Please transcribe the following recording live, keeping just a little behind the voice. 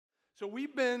So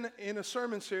we've been in a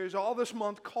sermon series all this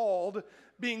month called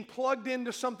Being Plugged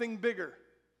Into Something Bigger.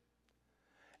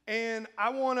 And I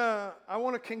want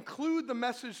to conclude the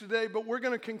message today, but we're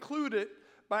going to conclude it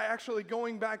by actually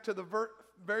going back to the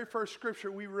very first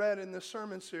scripture we read in this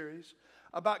sermon series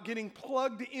about getting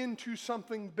plugged into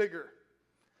something bigger.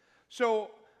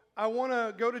 So I want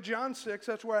to go to John 6.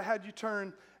 That's where I had you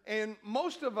turn. And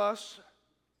most of us,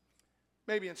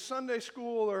 maybe in Sunday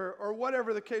school or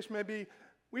whatever the case may be,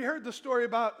 we heard the story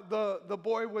about the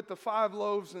boy with the 5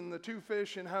 loaves and the 2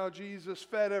 fish and how Jesus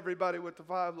fed everybody with the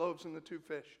 5 loaves and the 2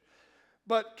 fish.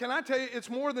 But can I tell you, it's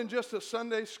more than just a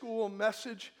Sunday school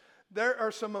message. There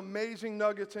are some amazing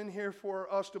nuggets in here for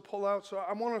us to pull out. So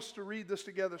I want us to read this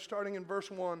together, starting in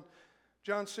verse 1.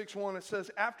 John 6:1, it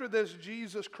says, "After this,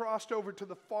 Jesus crossed over to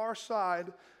the far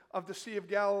side of the Sea of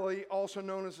Galilee, also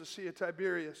known as the Sea of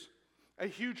Tiberias. A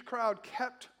huge crowd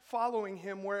kept following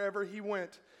him wherever he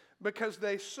went, because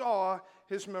they saw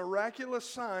his miraculous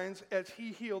signs as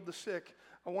he healed the sick."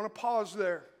 I want to pause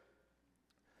there.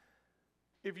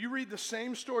 If you read the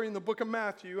same story in the book of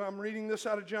Matthew, I'm reading this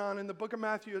out of John, in the book of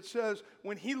Matthew it says,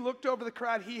 when he looked over the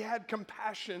crowd, he had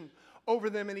compassion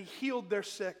over them and he healed their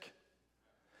sick.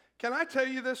 Can I tell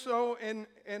you this though, and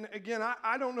again,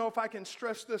 I don't know if I can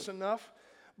stress this enough,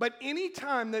 but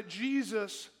anytime that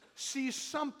Jesus sees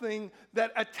something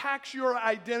that attacks your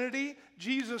identity,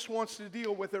 Jesus wants to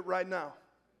deal with it right now.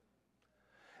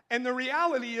 And the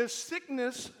reality is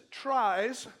sickness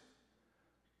tries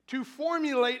to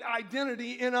formulate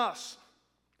identity in us.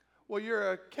 Well,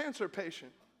 you're a cancer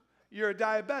patient. You're a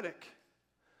diabetic.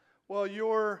 Well,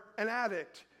 you're an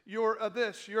addict. You're a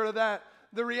this, you're a that.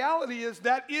 The reality is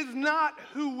that is not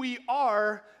who we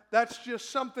are. That's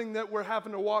just something that we're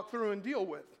having to walk through and deal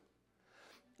with.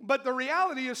 But the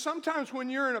reality is sometimes when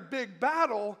you're in a big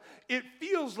battle, it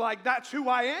feels like that's who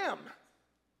I am.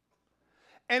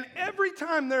 And every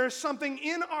time there is something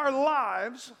in our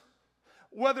lives,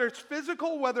 whether it's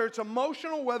physical, whether it's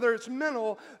emotional, whether it's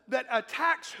mental, that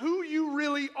attacks who you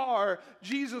really are,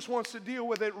 Jesus wants to deal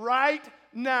with it right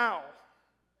now.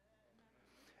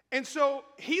 And so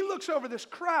he looks over this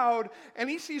crowd and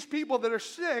he sees people that are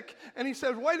sick and he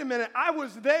says, wait a minute, I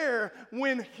was there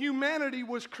when humanity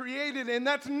was created and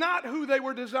that's not who they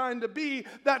were designed to be.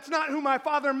 That's not who my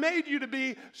Father made you to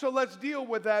be. So let's deal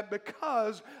with that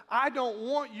because I don't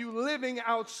want you living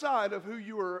outside of who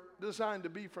you were designed to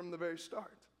be from the very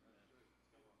start.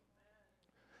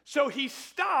 So he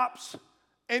stops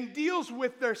and deals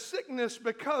with their sickness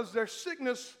because their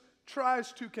sickness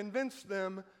tries to convince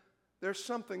them there's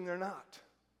something they're not.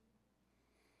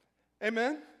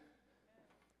 Amen?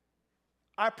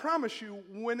 I promise you,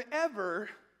 whenever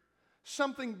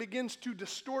something begins to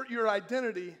distort your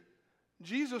identity,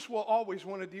 Jesus will always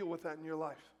want to deal with that in your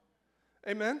life.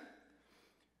 Amen?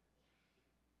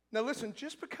 Now listen,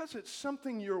 just because it's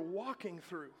something you're walking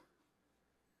through,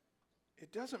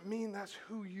 it doesn't mean that's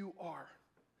who you are.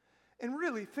 And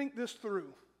really, think this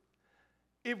through.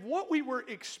 If what we were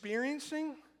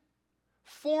experiencing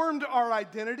formed our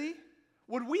identity,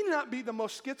 would we not be the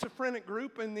most schizophrenic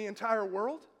group in the entire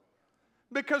world?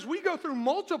 Because we go through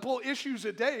multiple issues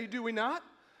a day, do we not?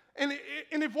 And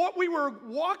if what we were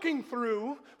walking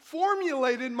through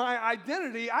formulated my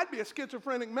identity, I'd be a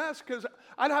schizophrenic mess because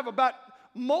I'd have about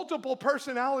multiple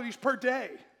personalities per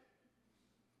day.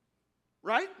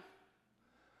 Right?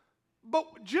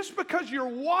 But just because you're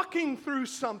walking through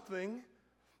something,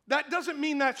 that doesn't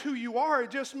mean that's who you are. It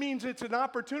just means it's an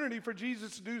opportunity for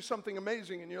Jesus to do something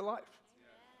amazing in your life.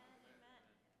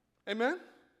 Amen?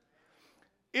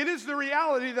 It is the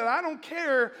reality that I don't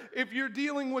care if you're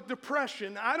dealing with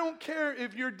depression. I don't care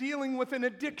if you're dealing with an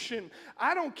addiction.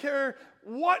 I don't care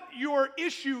what your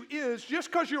issue is. Just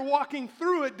because you're walking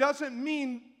through it doesn't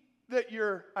mean that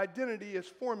your identity is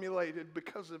formulated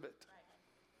because of it.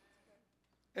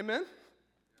 Amen?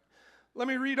 Let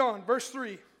me read on. Verse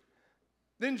 3.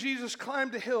 Then Jesus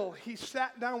climbed a hill. He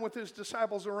sat down with his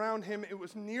disciples around him. It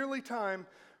was nearly time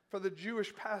for the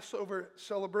Jewish Passover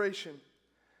celebration.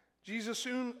 Jesus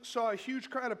soon saw a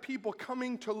huge crowd of people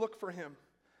coming to look for him.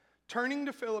 Turning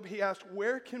to Philip, he asked,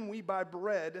 "Where can we buy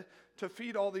bread to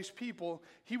feed all these people?"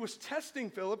 He was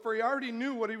testing Philip, for he already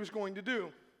knew what he was going to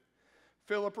do.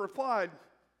 Philip replied,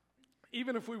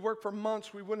 "Even if we worked for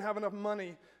months, we wouldn't have enough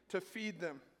money to feed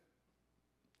them."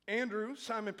 Andrew,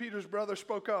 Simon Peter's brother,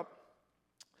 spoke up.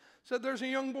 Said, "There's a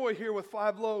young boy here with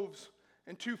 5 loaves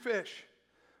and 2 fish.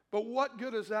 But what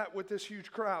good is that with this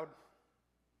huge crowd?"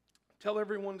 "Tell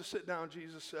everyone to sit down,"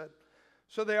 Jesus said.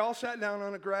 So they all sat down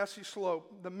on a grassy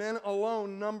slope. The men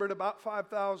alone numbered about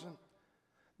 5,000.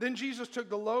 Then Jesus took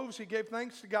the loaves, he gave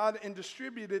thanks to God, and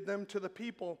distributed them to the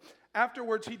people.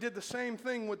 Afterwards, he did the same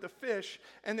thing with the fish,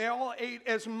 and they all ate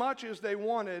as much as they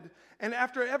wanted. And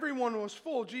after everyone was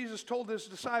full, Jesus told his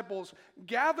disciples,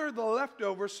 "Gather the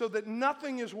leftovers so that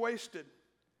nothing is wasted."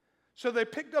 So they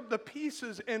picked up the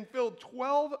pieces and filled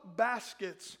 12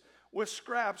 baskets with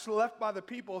scraps left by the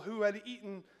people who had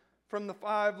eaten from the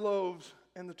 5 loaves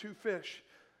and the 2 fish.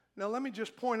 Now let me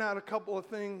just point out a couple of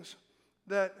things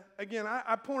that, again,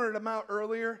 I pointed them out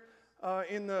earlier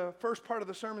in the first part of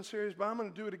the sermon series, but I'm going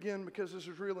to do it again because this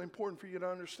is really important for you to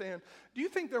understand. Do you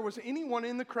think there was anyone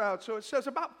in the crowd? So it says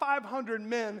about 500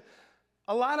 men.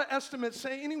 A lot of estimates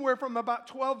say anywhere from about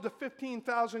 12 to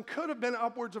 15,000, could have been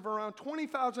upwards of around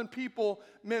 20,000 people,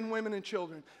 men, women, and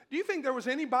children. Do you think there was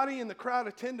anybody in the crowd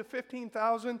of 10 to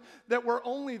 15,000 that were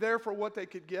only there for what they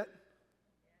could get?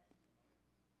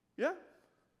 Yeah?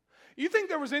 You think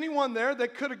there was anyone there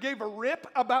that could have gave a rip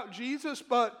about Jesus,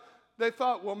 but they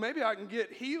thought, well, maybe I can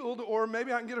get healed or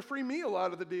maybe I can get a free meal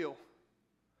out of the deal?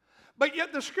 But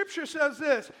yet the scripture says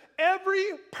this: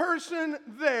 every person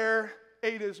there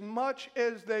ate as much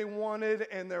as they wanted,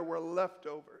 and there were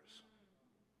leftovers.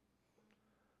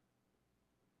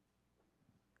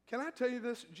 Can I tell you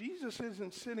this? Jesus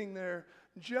isn't sitting there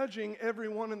judging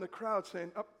everyone in the crowd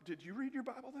saying, "Oh, did you read your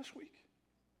Bible this week?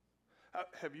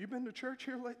 Have you been to church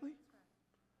here lately?"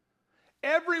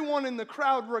 Everyone in the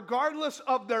crowd, regardless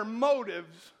of their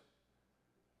motives,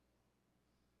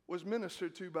 was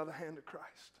ministered to by the hand of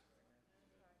Christ.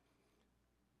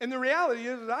 And the reality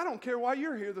is I don't care why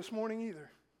you're here this morning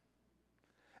either.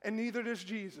 And neither does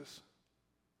Jesus.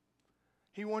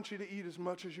 He wants you to eat as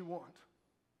much as you want.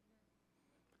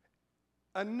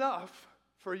 Enough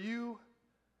for you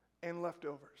and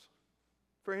leftovers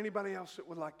for anybody else that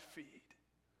would like to feed.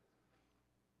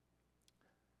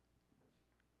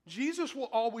 Jesus will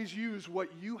always use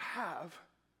what you have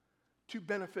to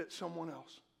benefit someone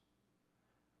else.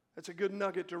 That's a good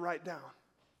nugget to write down.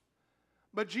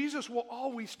 But Jesus will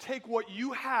always take what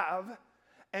you have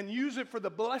and use it for the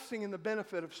blessing and the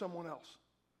benefit of someone else.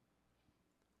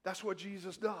 That's what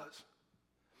Jesus does.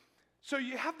 So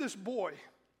you have this boy,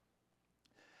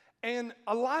 and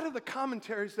a lot of the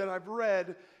commentaries that I've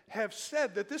read have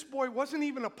said that this boy wasn't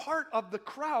even a part of the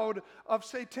crowd of,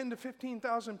 say, 10 to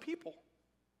 15,000 people.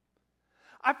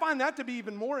 I find that to be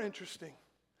even more interesting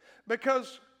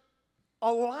because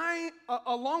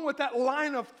along with that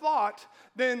line of thought,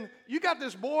 then you got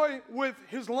this boy with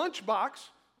his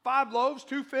lunchbox, 5 loaves,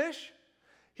 2 fish.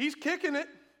 He's kicking it.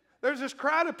 There's this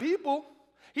crowd of people.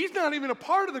 He's not even a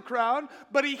part of the crowd,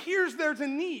 but he hears there's a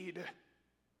need.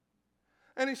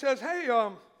 And he says, "Hey,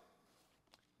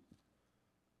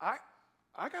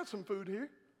 I got some food here."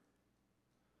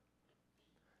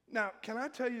 Now, can I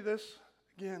tell you this?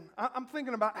 Again, I'm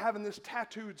thinking about having this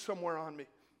tattooed somewhere on me.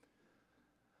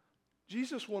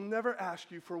 Jesus will never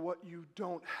ask you for what you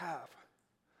don't have,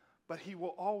 but he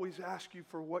will always ask you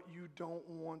for what you don't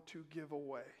want to give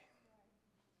away.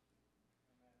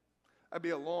 That'd be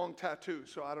a long tattoo,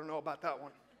 so I don't know about that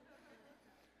one.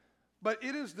 But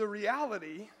it is the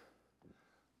reality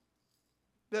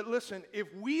that, listen,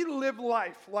 if we live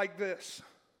life like this,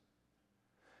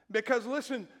 because,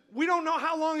 listen, we don't know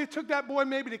how long it took that boy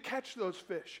maybe to catch those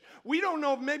fish. We don't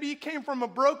know if maybe he came from a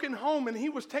broken home and he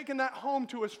was taking that home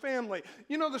to his family.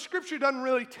 You know, the scripture doesn't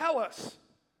really tell us.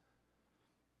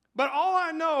 But all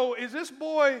I know is this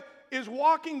boy is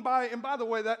walking by, and by the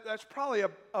way, that's probably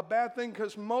a bad thing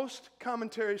because most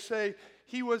commentaries say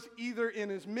he was either in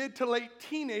his mid to late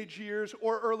teenage years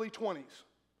or early 20s.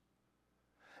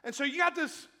 And so you got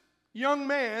this young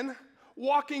man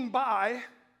walking by,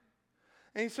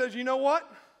 and he says, "You know what?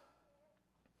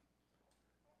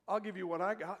 I'll give you what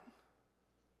I got."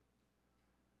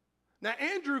 Now,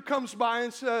 Andrew comes by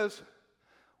and says,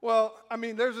 "Well, I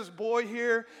mean, there's this boy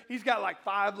here. He's got like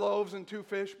 5 loaves and 2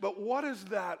 fish, but what is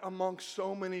that amongst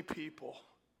so many people?"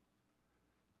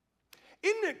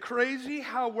 Isn't it crazy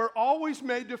how we're always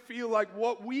made to feel like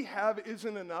what we have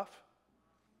isn't enough?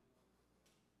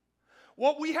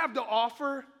 What we have to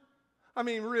offer, I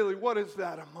mean, really, what is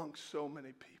that amongst so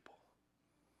many people?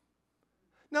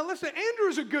 Now listen,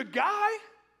 Andrew's a good guy,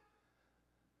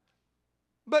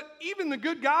 but even the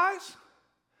good guys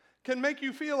can make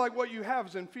you feel like what you have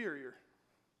is inferior.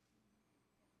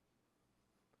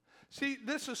 See,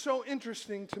 this is so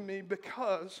interesting to me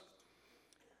because,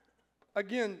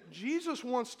 again, Jesus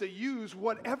wants to use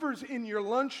whatever's in your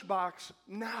lunchbox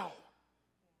now.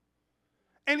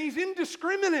 And he's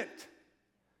indiscriminate.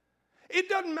 It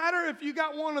doesn't matter if you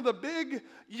got one of the big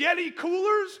Yeti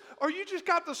coolers or you just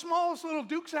got the smallest little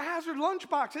Dukes of Hazzard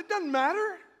lunchbox. It doesn't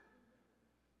matter.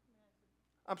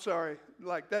 I'm sorry,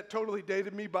 like that totally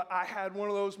dated me, but I had one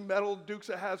of those metal Dukes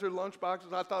of Hazzard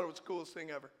lunchboxes. I thought it was the coolest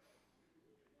thing ever.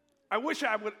 I wish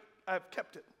I would have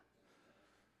kept it.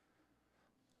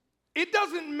 It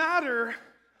doesn't matter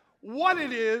what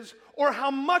it is or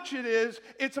how much it is.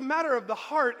 It's a matter of the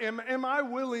heart. Am I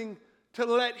willing to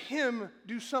let him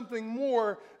do something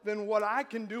more than what I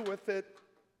can do with it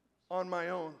on my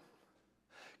own?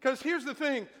 Because here's the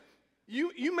thing.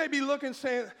 You may be looking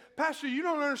saying, Pastor, you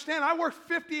don't understand. I worked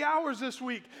 50 hours this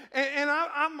week, and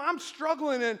I'm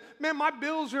struggling, and man, my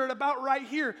bills are at about right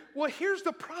here. Well, here's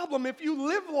the problem. If you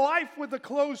live life with a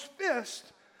closed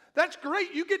fist, that's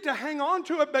great. You get to hang on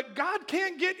to it, but God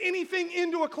can't get anything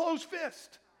into a closed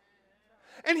fist.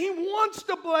 And he wants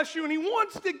to bless you, and he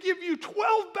wants to give you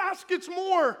 12 baskets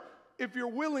more if you're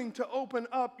willing to open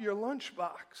up your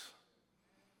lunchbox.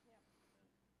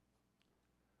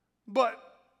 But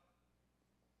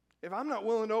if I'm not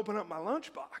willing to open up my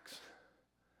lunchbox,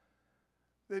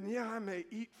 then yeah, I may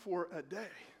eat for a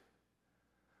day,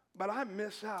 but I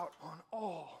miss out on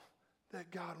all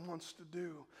that God wants to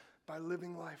do by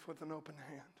living life with an open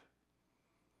hand.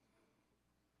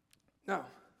 Now,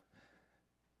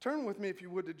 turn with me, if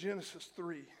you would, to Genesis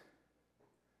 3.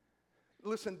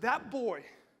 Listen, that boy,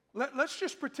 let's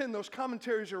just pretend those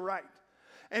commentaries are right.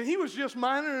 And he was just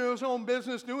minding his own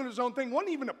business, doing his own thing,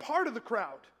 wasn't even a part of the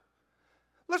crowd.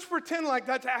 Let's pretend like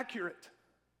that's accurate.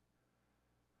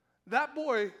 That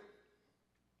boy,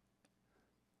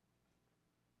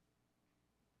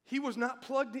 he was not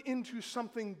plugged into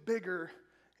something bigger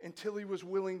until he was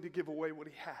willing to give away what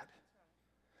he had.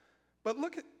 But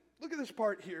look at this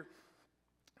part here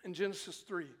in Genesis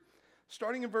 3,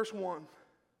 starting in verse 1.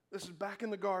 This is back in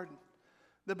the garden,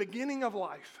 the beginning of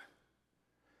life.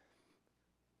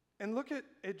 And look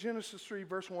at Genesis 3,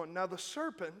 verse 1. Now the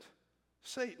serpent,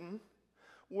 Satan,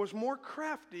 was more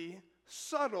crafty,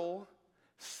 subtle,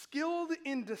 skilled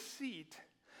in deceit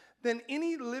than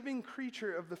any living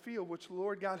creature of the field which the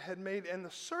Lord God had made. And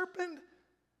the serpent,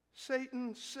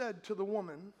 Satan, said to the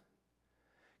woman,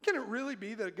 can it really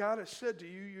be that God has said to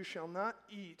you, you shall not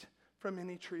eat from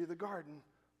any tree of the garden?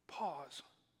 Pause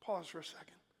for a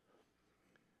second.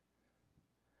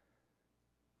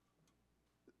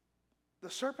 The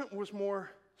serpent was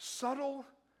more subtle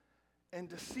and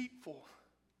deceitful.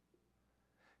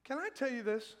 Can I tell you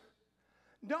this?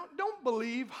 Don't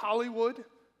believe Hollywood.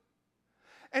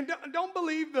 And don't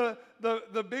believe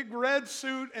the big red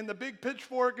suit and the big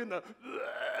pitchfork and the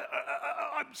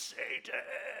I'm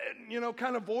Satan,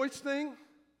 kind of voice thing.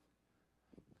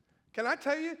 Can I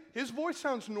tell you, his voice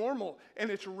sounds normal,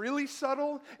 and it's really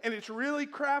subtle, and it's really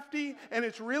crafty, and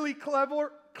it's really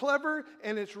clever,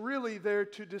 and it's really there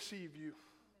to deceive you.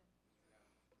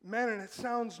 Man, and it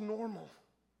sounds normal.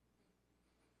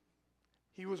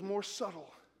 He was more subtle.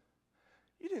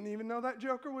 You didn't even know that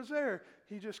joker was there.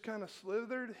 He just kind of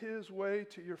slithered his way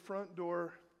to your front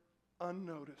door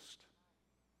unnoticed.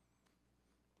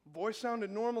 Voice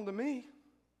sounded normal to me,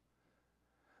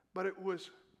 but it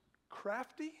was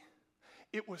crafty,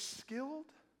 it was skilled,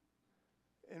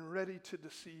 and ready to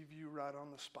deceive you right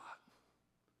on the spot.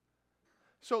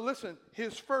 So listen,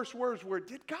 his first words were,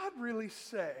 did God really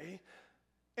say?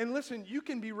 And listen, you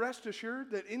can be rest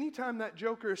assured that anytime that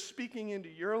joker is speaking into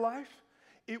your life,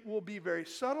 it will be very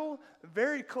subtle,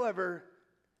 very clever,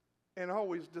 and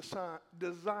always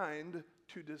designed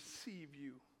to deceive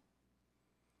you.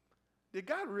 Did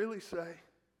God really say?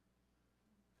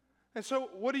 And so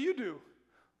what do?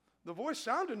 The voice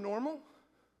sounded normal.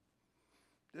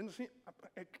 Didn't seem,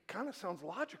 it kind of sounds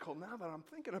logical now that I'm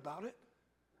thinking about it.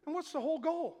 And what's the whole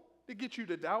goal? To get you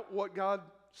to doubt what God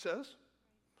says?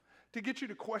 To get you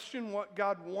to question what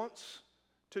God wants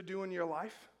to do in your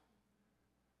life?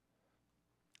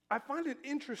 I find it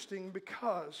interesting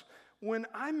because when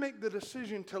I make the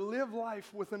decision to live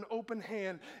life with an open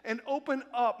hand and open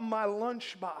up my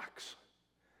lunchbox,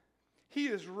 he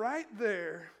is right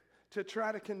there to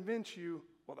try to convince you,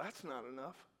 well, that's not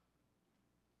enough.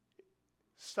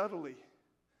 Subtly,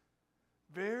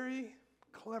 very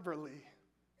cleverly.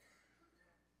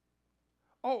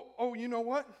 Oh, you know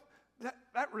what?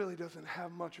 That really doesn't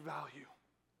have much value.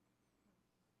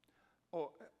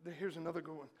 Oh, here's another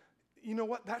good one. You know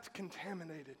what? That's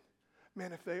contaminated.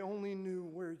 Man, if they only knew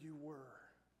where you were.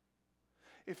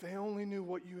 If they only knew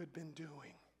what you had been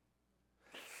doing.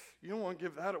 You don't want to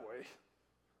give that away.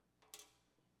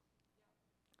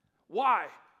 Why?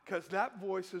 Because that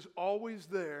voice is always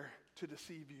there to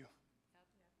deceive you.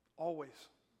 Always.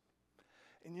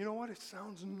 And you know what? It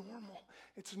sounds normal.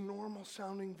 It's a normal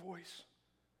sounding voice.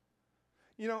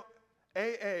 You know,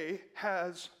 AA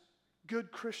has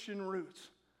good Christian roots.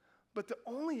 But the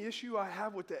only issue I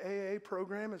have with the AA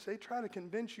program is they try to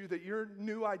convince you that your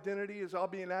new identity is I'll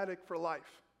be an addict for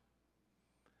life.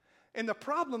 And the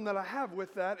problem that I have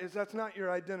with that is that's not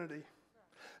your identity.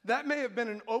 That may have been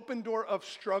an open door of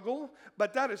struggle,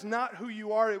 but that is not who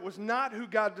you are. It was not who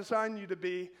God designed you to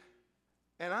be.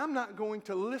 And I'm not going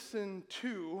to listen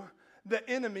to the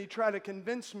enemy try to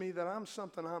convince me that I'm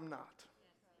something I'm not.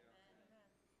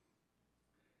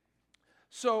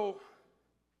 So,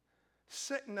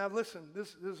 now listen,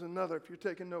 this is another, if you're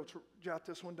taking notes, jot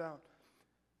this one down.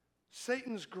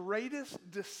 Satan's greatest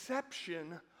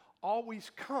deception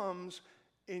always comes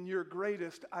in your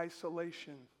greatest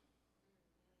isolation.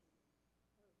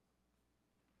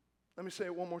 Let me say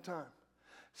it one more time.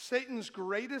 Satan's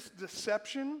greatest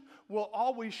deception will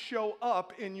always show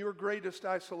up in your greatest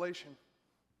isolation.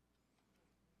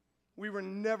 We were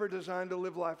never designed to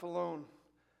live life alone.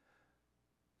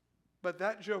 But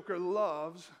that joker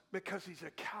loves, because he's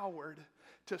a coward,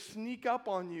 to sneak up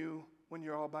on you when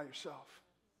you're all by yourself.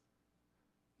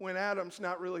 When Adam's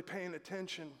not really paying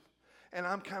attention, and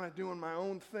I'm kind of doing my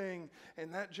own thing,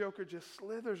 and that joker just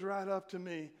slithers right up to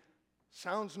me.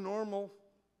 Sounds normal,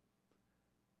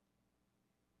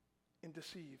 and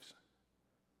deceives.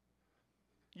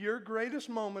 Your greatest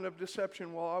moment of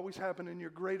deception will always happen in your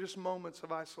greatest moments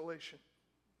of isolation.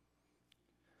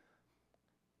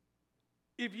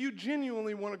 If you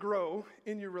genuinely want to grow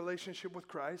in your relationship with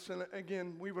Christ, and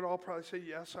again, we would all probably say,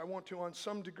 yes, I want to on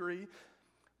some degree,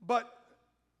 but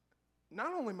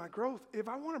not only my growth, if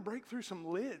I want to break through some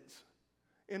lids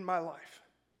in my life,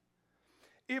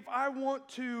 if I want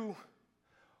to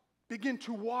begin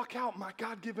to walk out my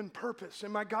God-given purpose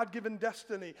and my God-given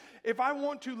destiny, if I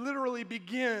want to literally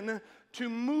begin to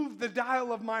move the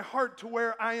dial of my heart to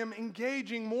where I am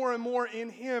engaging more and more in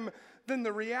Him, then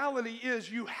the reality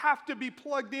is you have to be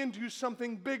plugged into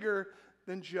something bigger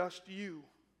than just you.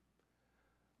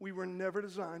 We were never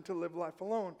designed to live life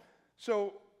alone.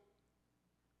 So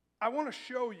I want to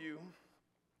show you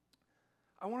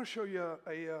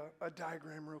a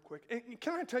diagram real quick. And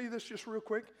can I tell you this just real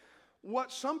quick?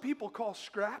 What some people call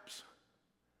scraps,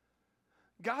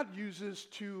 God uses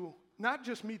to not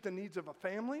just meet the needs of a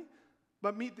family,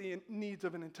 but meet the needs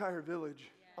of an entire village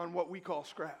on what we call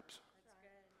scraps.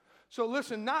 So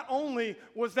listen, not only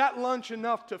was that lunch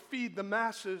enough to feed the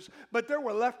masses, but there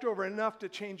were leftover enough to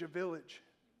change a village.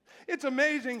 It's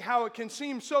amazing how it can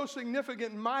seem so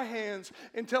significant in my hands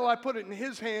until I put it in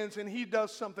His hands and He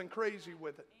does something crazy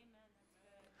with it.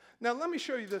 Now let me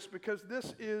show you this, because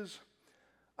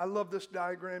I love this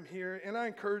diagram here, and I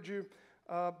encourage you.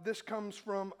 This comes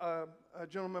from a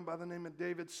gentleman by the name of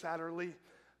David Satterley.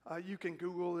 You can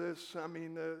Google this. I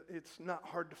mean, it's not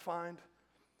hard to find.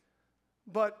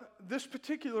 But this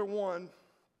particular one,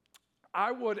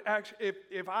 I would actually,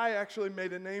 if I actually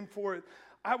made a name for it,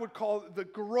 I would call it the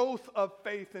growth of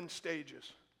faith in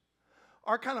stages.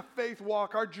 Our kind of faith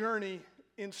walk, our journey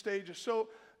in stages. So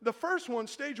the first one,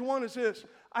 stage one, is this.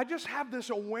 I just have this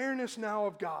awareness now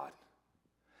of God.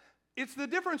 It's the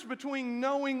difference between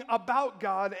knowing about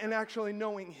God and actually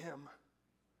knowing Him.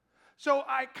 So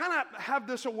I kind of have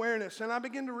this awareness, and I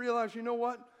begin to realize, you know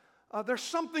what? There's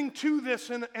something to this,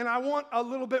 and I want a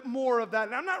little bit more of that.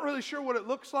 And I'm not really sure what it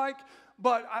looks like,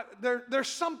 but there's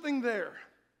something there.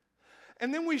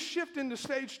 And then we shift into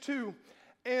stage two,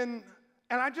 and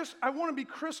I want to be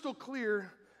crystal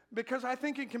clear, because I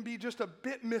think it can be just a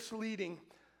bit misleading.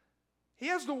 He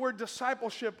has the word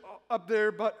discipleship up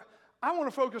there, but I want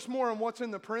to focus more on what's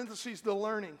in the parentheses, the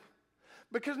learning.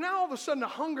 Because now all of a sudden a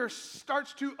hunger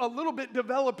starts to a little bit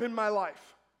develop in my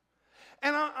life.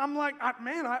 And I'm like,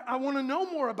 I want to know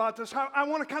more about this. I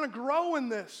want to kind of grow in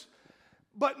this.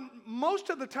 But most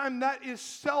of the time that is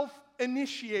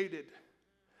self-initiated.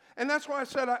 And that's why I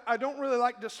said I don't really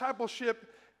like discipleship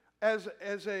as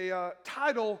a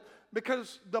title,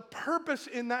 because the purpose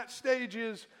in that stage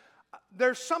is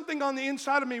there's something on the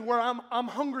inside of me where I'm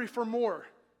hungry for more.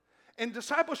 And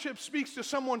discipleship speaks to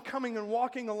someone coming and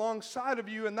walking alongside of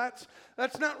you, and that's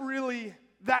not really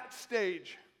that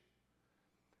stage.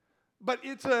 But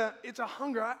it's a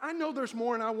hunger. I know there's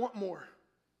more and I want more.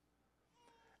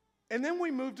 And then we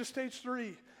move to stage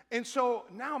three. And so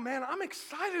now, man, I'm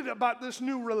excited about this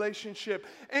new relationship.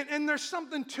 And there's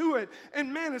something to it.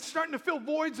 And man, it's starting to fill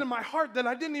voids in my heart that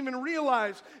I didn't even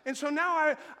realize. And so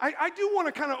now I do want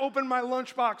to kind of open my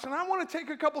lunchbox, and I want to take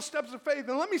a couple steps of faith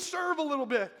and let me serve a little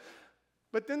bit.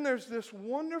 But then there's this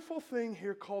wonderful thing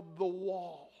here called the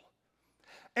wall.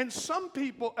 And some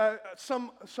people,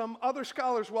 some other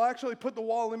scholars will actually put the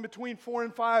wall in between 4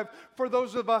 and 5 for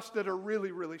those of us that are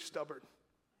really, really stubborn.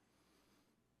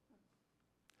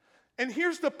 And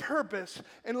here's the purpose.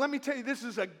 And let me tell you, this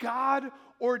is a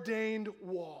God-ordained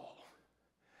wall.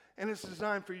 And it's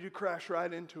designed for you to crash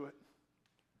right into it.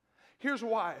 Here's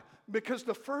why. Because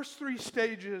the first 3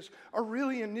 stages are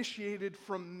really initiated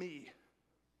from me.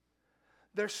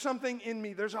 There's something in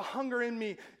me. There's a hunger in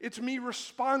me. It's me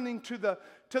responding to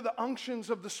the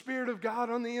unctions of the Spirit of God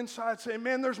on the inside, saying,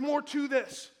 man, there's more to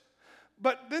this.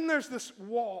 But then there's this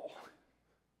wall.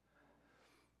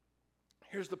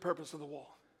 Here's the purpose of the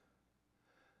wall.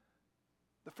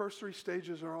 The first 3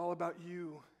 stages are all about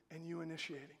you and you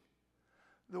initiating.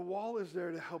 The wall is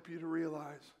there to help you to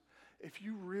realize if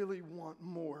you really want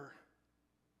more,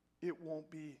 it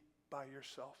won't be by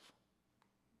yourself.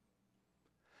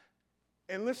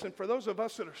 And listen, for those of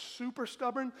us that are super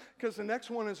stubborn, because the next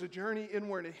one is a journey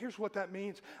inward, and here's what that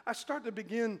means. I start to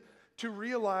begin to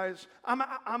realize I'm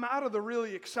out of the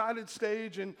really excited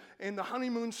stage and the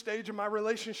honeymoon stage of my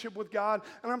relationship with God,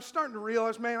 and I'm starting to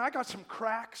realize, man, I got some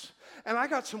cracks, and I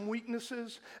got some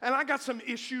weaknesses, and I got some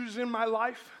issues in my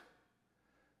life.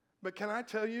 But can I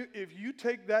tell you, if you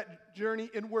take that journey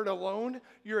inward alone,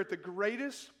 you're at the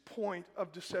greatest point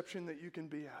of deception that you can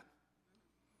be at.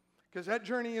 Because that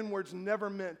journey inward's never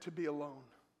meant to be alone.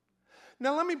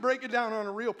 Now let me break it down on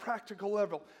a real practical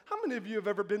level. How many of you have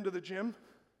ever been to the gym?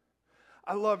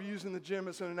 I love using the gym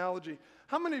as an analogy.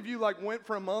 How many of you went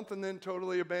for a month and then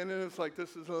totally abandoned it? It's like,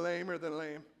 this is lamer than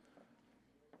lame.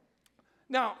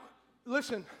 Now,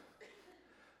 listen,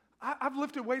 I've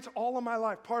lifted weights all of my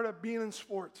life, part of being in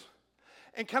sports.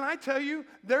 And can I tell you,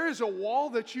 there is a wall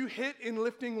that you hit in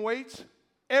lifting weights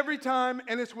every time,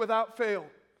 and it's without fail.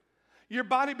 Your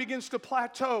body begins to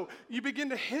plateau. You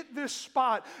begin to hit this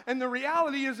spot. And the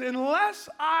reality is, unless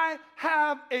I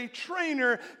have a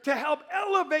trainer to help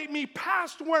elevate me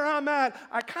past where I'm at,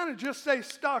 I kind of just stay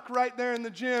stuck right there in the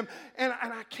gym. And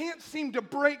I can't seem to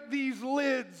break these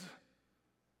lids.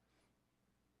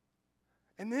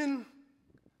 And then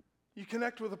you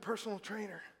connect with a personal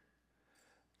trainer.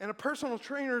 And a personal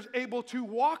trainer is able to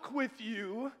walk with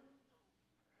you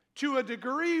to a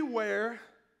degree where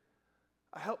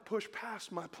I help push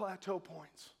past my plateau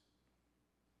points.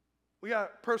 We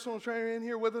got a personal trainer in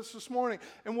here with us this morning.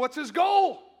 And what's his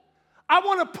goal? I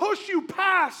want to push you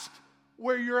past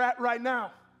where you're at right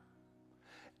now.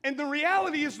 And the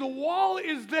reality is the wall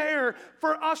is there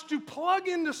for us to plug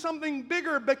into something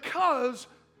bigger, because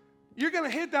you're going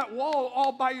to hit that wall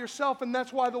all by yourself, and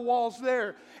that's why the wall's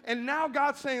there. And now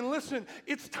God's saying, listen,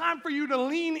 it's time for you to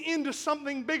lean into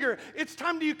something bigger. It's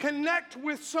time to connect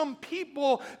with some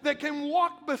people that can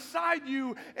walk beside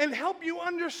you and help you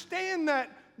understand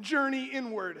that journey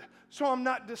inward, so I'm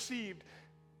not deceived.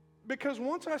 Because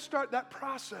once I start that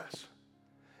process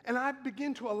and I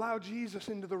begin to allow Jesus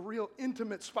into the real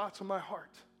intimate spots of my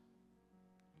heart,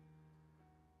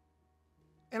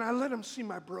 and I let him see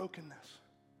my brokenness,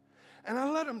 and I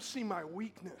let him see my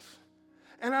weakness.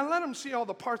 And I let him see all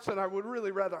the parts that I would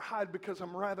really rather hide because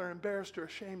I'm rather embarrassed or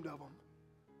ashamed of them.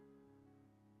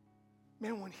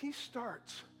 Man, when he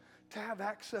starts to have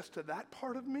access to that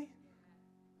part of me,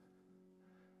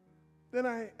 then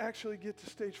I actually get to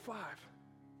stage 5.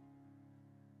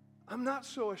 I'm not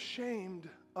so ashamed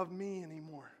of me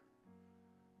anymore.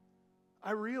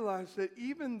 I realize that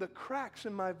even the cracks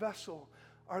in my vessel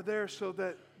are there so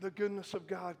that the goodness of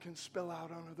God can spill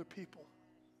out on other people.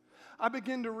 I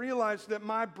begin to realize that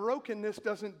my brokenness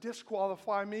doesn't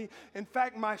disqualify me. In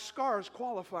fact, my scars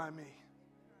qualify me.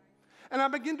 And I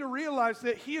begin to realize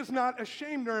that he is not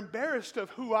ashamed or embarrassed of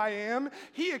who I am.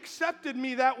 He accepted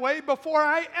me that way before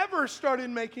I ever started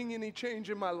making any change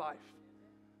in my life.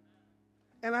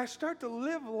 And I start to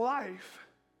live life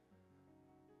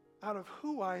out of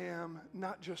who I am,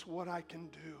 not just what I can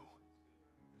do.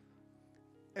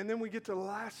 And then we get to the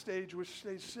last stage, which is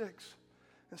stage 6.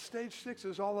 And stage 6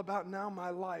 is all about now my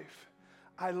life.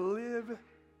 I live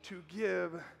to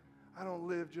give. I don't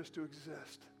live just to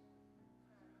exist.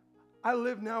 I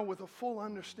live now with a full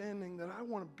understanding that I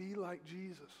want to be like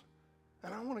Jesus.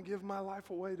 And I want to give my life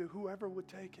away to whoever would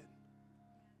take it.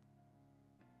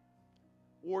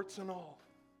 Warts and all.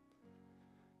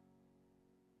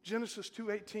 Genesis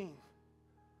 2:18.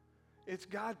 It's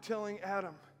God telling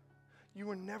Adam, you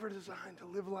were never designed to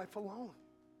live life alone.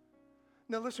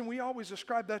 Now listen, we always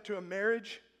ascribe that to a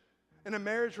marriage and a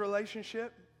marriage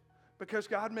relationship because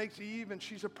God makes Eve and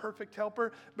she's a perfect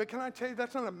helper. But can I tell you,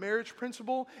 that's not a marriage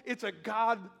principle. It's a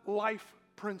God life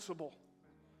principle.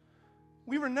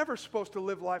 We were never supposed to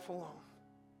live life alone.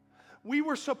 We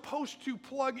were supposed to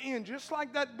plug in, just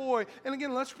like that boy. And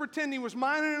again, let's pretend he was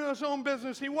minding his own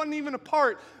business. He wasn't even a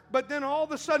part. But then all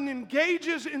of a sudden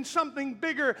engages in something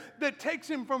bigger that takes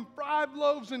him from 5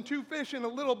 loaves and 2 fish in a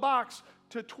little box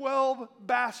to 12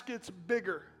 baskets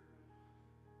bigger.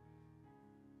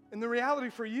 And the reality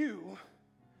for you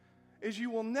is you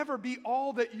will never be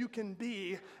all that you can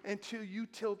be until you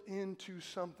tilt into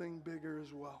something bigger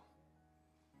as well.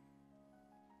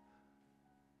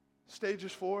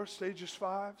 Stages 4, stages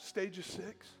 5, stages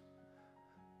 6.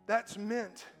 That's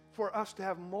meant for us to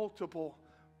have multiple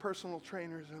personal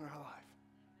trainers in our life.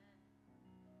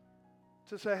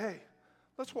 To say, hey,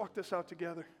 let's walk this out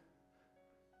together.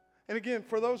 And again,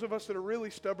 for those of us that are really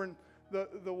stubborn,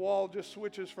 the wall just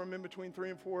switches from in between 3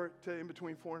 and 4 to in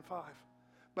between 4 and 5.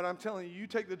 But I'm telling you, you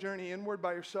take the journey inward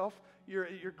by yourself, you're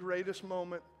at your greatest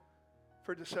moment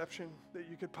for deception that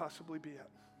you could possibly be at.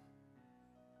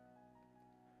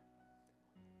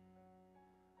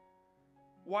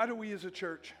 Why do we as a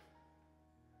church,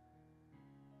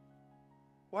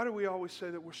 why do we always say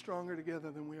that we're stronger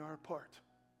together than we are apart?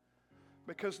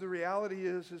 Because the reality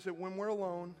is that when we're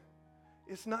alone,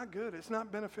 it's not good. It's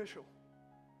not beneficial.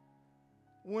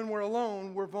 When we're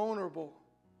alone, we're vulnerable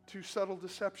to subtle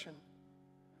deception.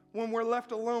 When we're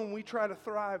left alone, we try to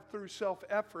thrive through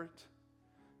self-effort.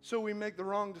 So we make the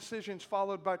wrong decisions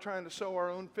followed by trying to sew our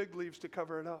own fig leaves to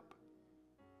cover it up.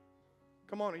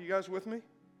 Come on, are you guys with me?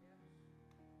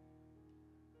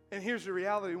 And here's the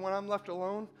reality. When I'm left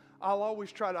alone, I'll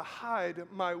always try to hide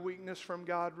my weakness from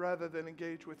God rather than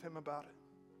engage with Him about it.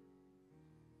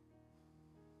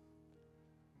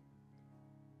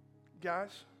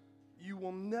 Guys, you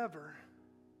will never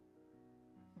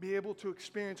be able to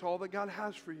experience all that God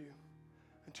has for you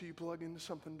until you plug into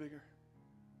something bigger.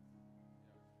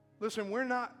 Listen,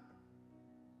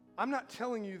 I'm not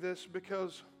telling you this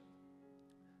because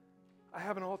I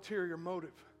have an ulterior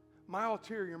motive. My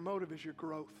ulterior motive is your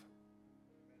growth.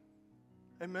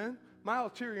 Amen? My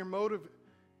ulterior motive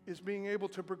is being able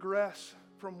to progress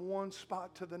from one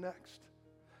spot to the next.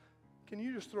 Can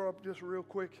you just throw up just real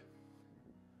quick?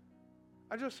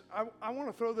 I want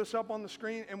to throw this up on the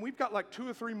screen, and we've got like 2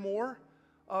 or 3 more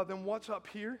than what's up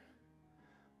here.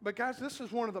 But guys, this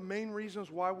is one of the main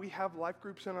reasons why we have life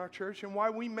groups in our church and why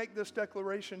we make this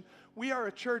declaration. We are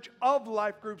a church of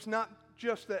life groups, not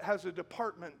just that has a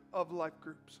department of life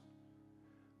groups.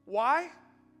 Why?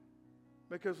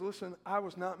 Because listen, I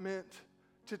was not meant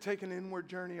to take an inward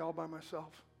journey all by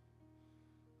myself.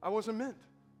 I wasn't meant.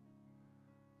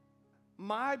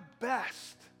 My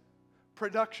best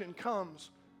production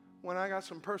comes when I got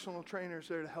some personal trainers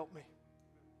there to help me.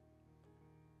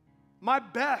 My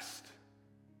best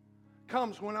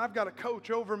comes when I've got a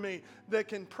coach over me that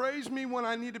can praise me when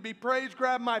I need to be praised,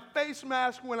 grab my face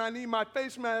mask when I need my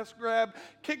face mask grabbed,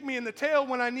 kick me in the tail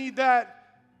when I need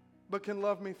that, but can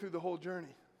love me through the whole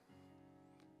journey.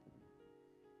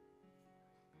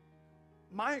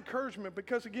 My encouragement,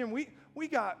 because again, we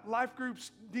got life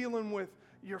groups dealing with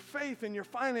your faith and your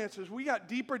finances. We got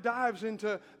deeper dives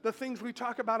into the things we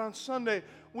talk about on Sunday.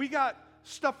 We got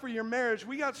stuff for your marriage.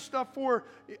 We got stuff for,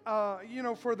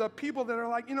 for the people that are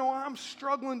like, I'm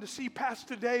struggling to see past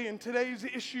today and today's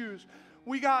issues.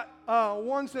 We got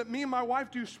ones that me and my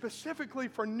wife do specifically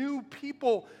for new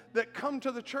people that come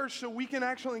to the church so we can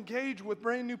actually engage with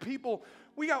brand new people.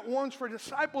 We got ones for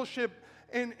discipleship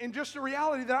and just the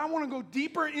reality that I want to go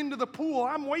deeper into the pool.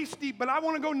 I'm waist deep, but I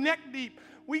want to go neck deep.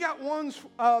 We got ones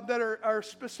that are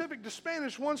specific to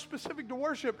Spanish, ones specific to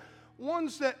worship,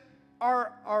 ones that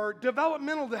are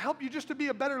developmental to help you just to be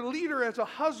a better leader as a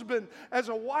husband, as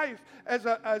a wife, as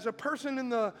a person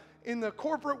in the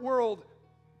corporate world.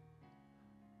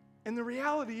 And the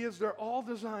reality is they're all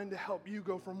designed to help you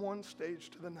go from one stage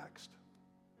to the next.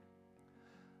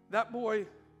 That boy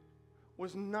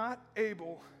was not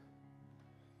able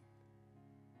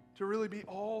to really be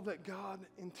all that God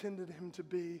intended him to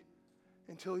be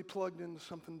until he plugged into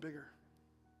something bigger.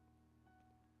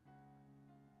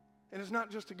 And it's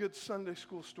not just a good Sunday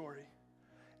school story.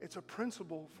 It's a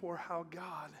principle for how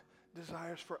God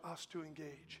desires for us to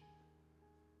engage.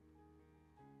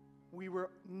 We were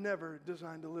never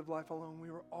designed to live life alone.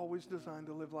 We were always designed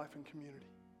to live life in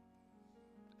community.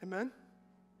 Amen?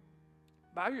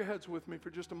 Bow your heads with me for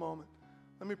just a moment.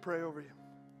 Let me pray over you.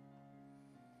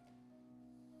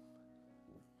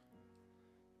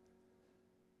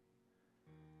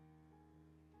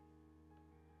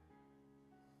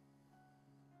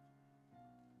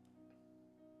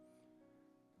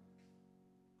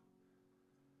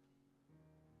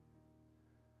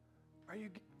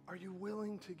 Are you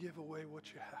willing to give away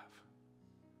what you have?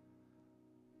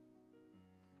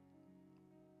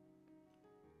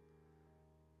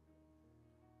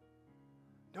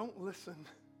 Don't listen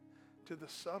to the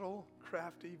subtle,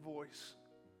 crafty voice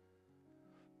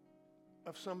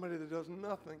of somebody that does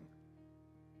nothing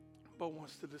but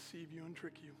wants to deceive you and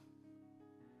trick you.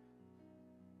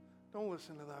 Don't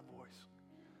listen to that voice.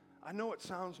 I know it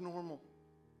sounds normal,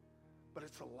 but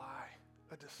it's a lie,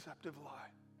 a deceptive lie.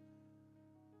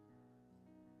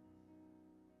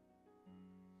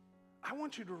 I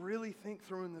want you to really think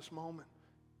through in this moment.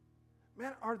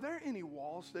 Man, are there any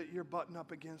walls that you're butting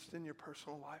up against in your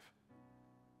personal life?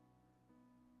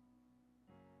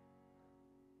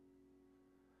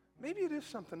 Maybe it is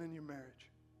something in your marriage.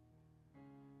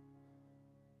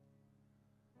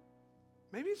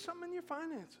 Maybe it's something in your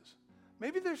finances.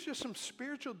 Maybe there's just some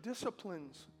spiritual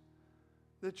disciplines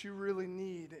that you really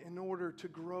need in order to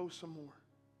grow some more.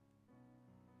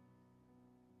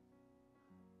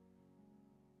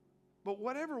 But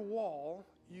whatever wall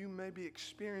you may be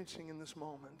experiencing in this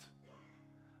moment,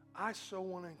 I so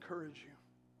want to encourage you.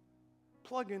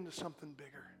 Plug into something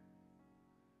bigger.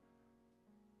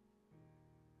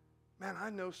 Man,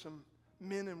 I know some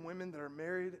men and women that are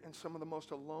married and some of the most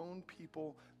alone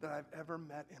people that I've ever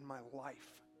met in my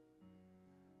life.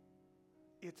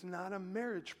 It's not a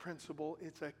marriage principle,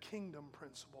 it's a kingdom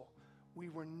principle. We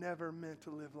were never meant to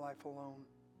live life alone.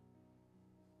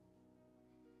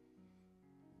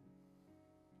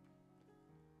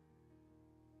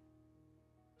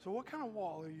 So what kind of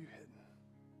wall are you hitting?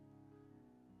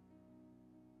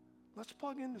 Let's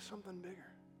plug into something bigger.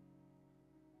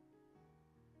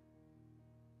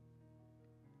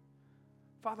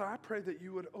 Father, I pray that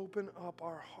you would open up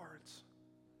our hearts.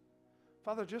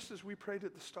 Father, just as we prayed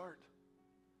at the start,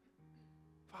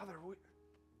 Father,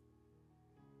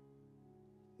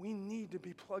 we need to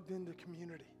be plugged into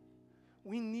community.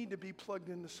 We need to be plugged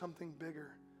into something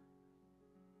bigger.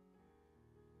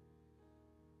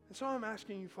 And so I'm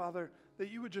asking you, Father, that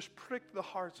you would just prick the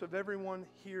hearts of everyone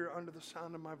here under the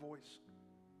sound of my voice.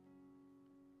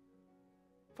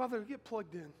 Father, get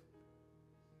plugged in.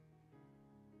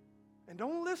 And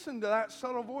don't listen to that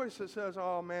subtle voice that says,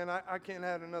 oh man, I can't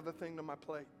add another thing to my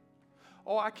plate.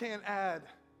 Oh, I can't add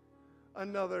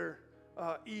another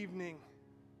evening.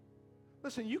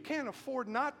 Listen, you can't afford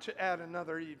not to add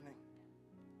another evening.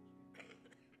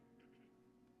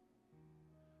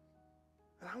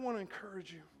 And I want to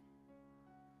encourage you.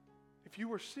 If you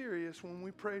were serious when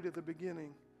we prayed at the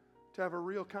beginning to have a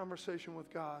real conversation with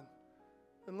God,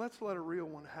 then let's let a real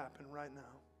one happen right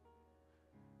now.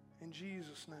 In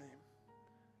Jesus' name,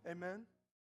 amen.